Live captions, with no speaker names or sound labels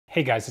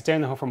Hey guys, it's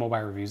Dan the Ho from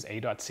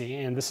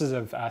mobilereviews.ca, and this is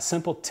a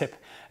simple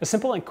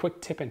and quick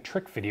tip and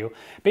trick video.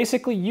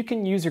 Basically, you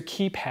can use your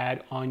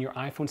keypad on your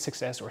iPhone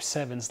 6s or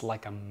 7s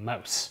like a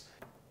mouse.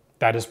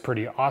 That is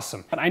pretty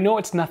awesome. And I know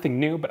it's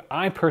nothing new, but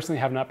I personally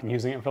have not been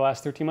using it for the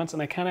last 13 months,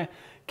 and I kind of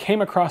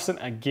came across it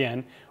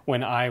again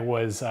when I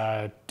was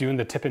doing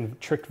the tip and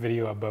trick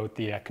video about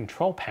the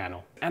control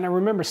panel. And I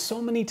remember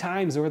so many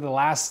times over the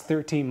last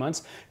 13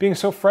 months being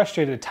so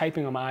frustrated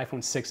typing on my iPhone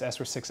 6s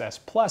or 6s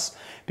Plus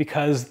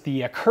because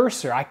the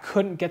cursor, I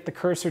couldn't get the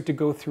cursor to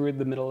go through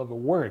the middle of a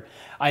word.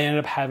 I ended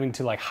up having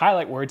to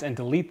highlight words and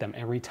delete them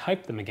and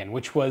retype them again,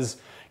 which was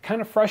kind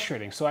of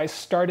frustrating. So I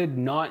started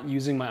not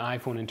using my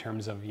iPhone in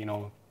terms of,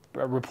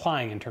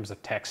 replying in terms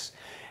of text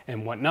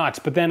and whatnot.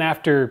 But then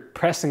after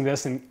pressing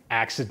this and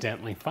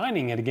accidentally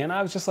finding it again,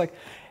 I was just like,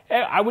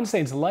 I wouldn't say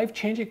it's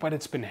life-changing, but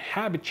it's been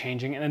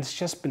habit-changing, and it's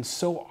just been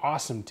so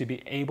awesome to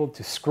be able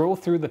to scroll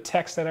through the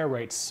text that I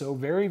write so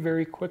very,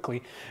 very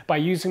quickly by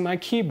using my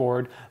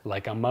keyboard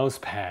like a mouse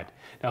pad.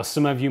 Now,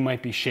 some of you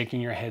might be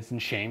shaking your heads in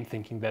shame,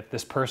 thinking that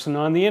this person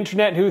on the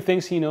internet who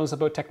thinks he knows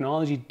about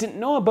technology didn't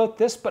know about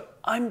this, but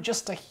I'm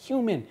just a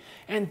human,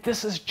 and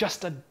this is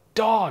just a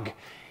dog.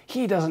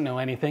 He doesn't know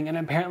anything, and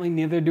apparently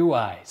neither do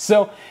I.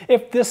 So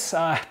if this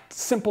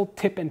simple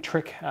tip and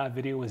trick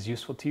video was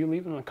useful to you,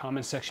 leave it in the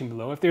comment section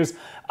below. If there's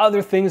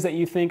other things that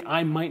you think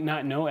I might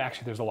not know,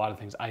 actually there's a lot of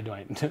things I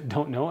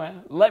don't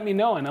know, let me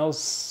know and I'll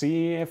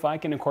see if I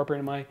can incorporate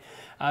in my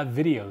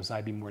videos.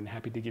 I'd be more than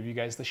happy to give you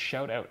guys the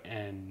shout out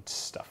and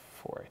stuff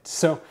for it.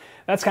 So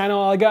that's kind of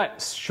all I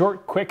got.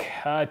 Short, quick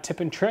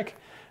tip and trick,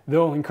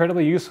 though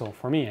incredibly useful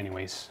for me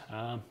anyways.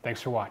 Thanks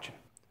for watching.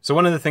 So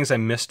one of the things I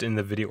missed in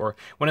the video, or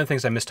one of the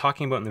things I missed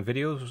talking about in the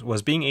video,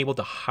 was being able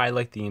to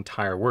highlight the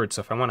entire word. So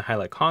if I want to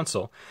highlight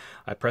console,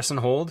 I press and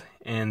hold,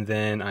 and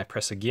then I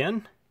press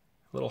again,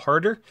 a little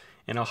harder,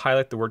 and I'll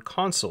highlight the word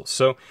console.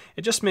 So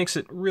it just makes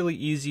it really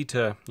easy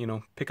to,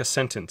 pick a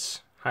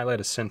sentence,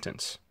 highlight a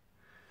sentence.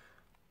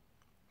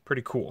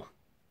 Pretty cool.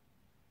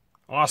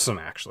 Awesome,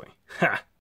 actually.